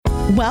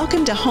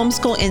Welcome to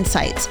Homeschool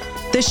Insights,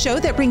 the show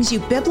that brings you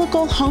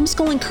biblical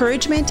homeschool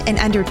encouragement in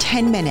under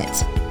 10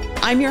 minutes.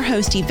 I'm your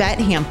host, Yvette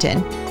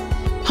Hampton.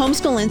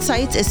 Homeschool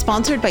Insights is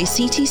sponsored by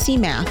CTC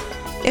Math.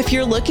 If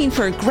you're looking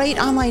for a great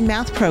online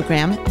math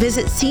program,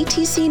 visit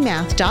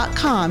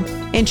ctcmath.com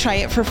and try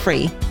it for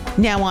free.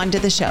 Now on to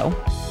the show.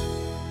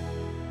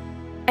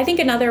 I think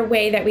another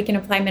way that we can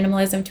apply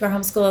minimalism to our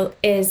homeschool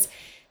is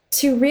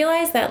to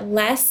realize that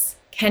less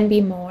can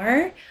be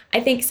more. I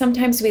think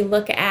sometimes we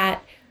look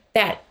at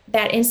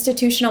that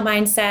institutional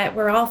mindset.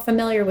 We're all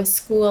familiar with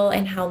school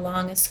and how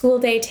long a school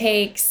day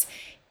takes.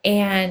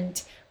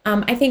 And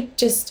I think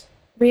just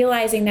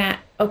realizing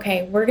that,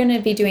 okay, we're going to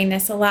be doing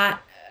this a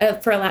lot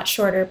for a lot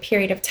shorter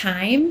period of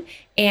time,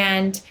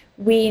 and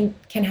we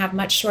can have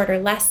much shorter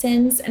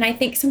lessons. And I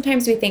think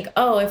sometimes we think,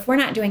 oh, if we're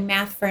not doing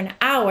math for an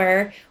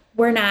hour,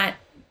 we're not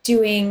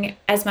doing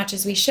as much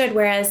as we should.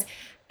 Whereas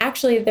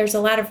actually there's a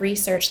lot of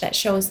research that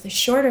shows the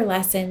shorter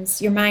lessons,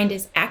 your mind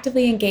is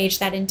actively engaged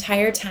that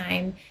entire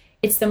time.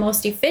 It's the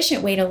most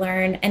efficient way to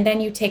learn. And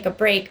then you take a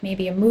break,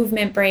 maybe a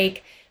movement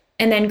break,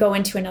 and then go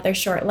into another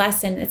short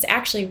lesson. It's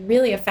actually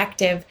really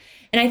effective.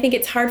 And I think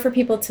it's hard for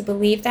people to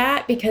believe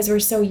that because we're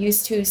so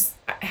used to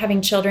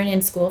having children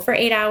in school for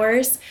 8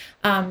 hours.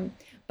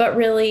 But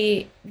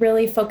really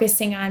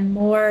focusing on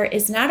more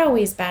is not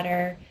always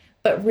better,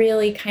 but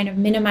really kind of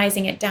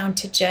minimizing it down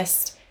to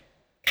just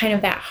kind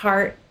of the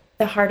heart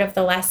of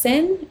the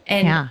lesson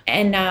and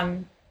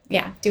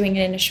doing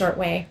it in a short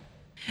way.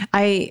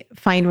 I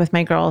find with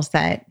my girls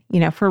that,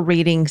 if we're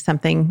reading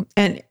something,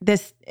 and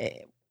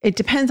it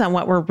depends on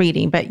what we're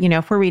reading, but,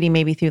 if we're reading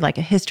maybe through like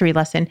a history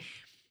lesson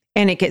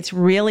and it gets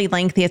really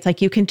lengthy, it's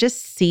like you can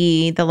just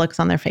see the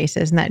looks on their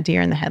faces and that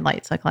deer in the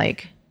headlights look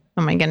like,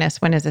 oh my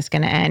goodness, when is this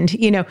going to end?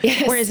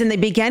 Yes. Whereas in the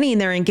beginning,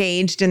 they're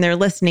engaged and they're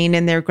listening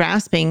and they're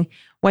grasping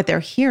what they're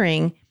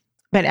hearing.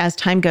 But as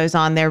time goes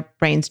on, their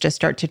brains just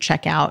start to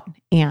check out.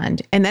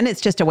 And then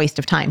it's just a waste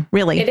of time,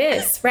 really. It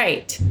is.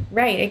 Right,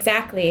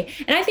 exactly.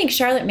 And I think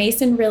Charlotte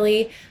Mason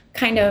really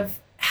kind of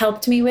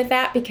helped me with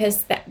that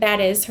because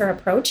that is her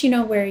approach,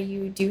 where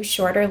you do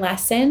shorter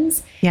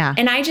lessons. Yeah.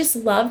 And I just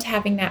loved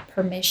having that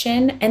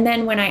permission. And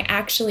then when I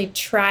actually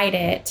tried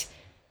it,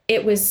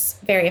 it was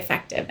very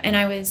effective. And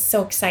I was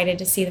so excited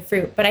to see the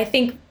fruit. But I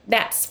think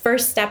that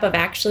first step of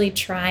actually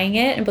trying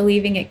it and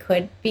believing it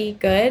could be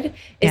good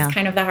is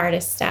kind of the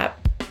hardest step.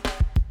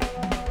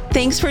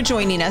 Thanks for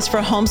joining us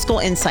for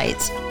Homeschool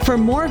Insights. For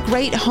more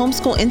great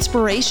homeschool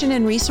inspiration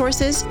and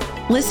resources,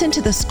 listen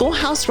to the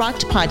Schoolhouse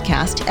Rocked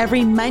podcast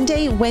every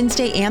Monday,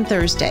 Wednesday, and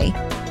Thursday.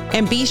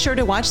 And be sure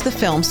to watch the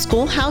film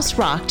Schoolhouse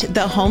Rocked: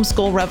 The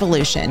Homeschool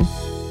Revolution.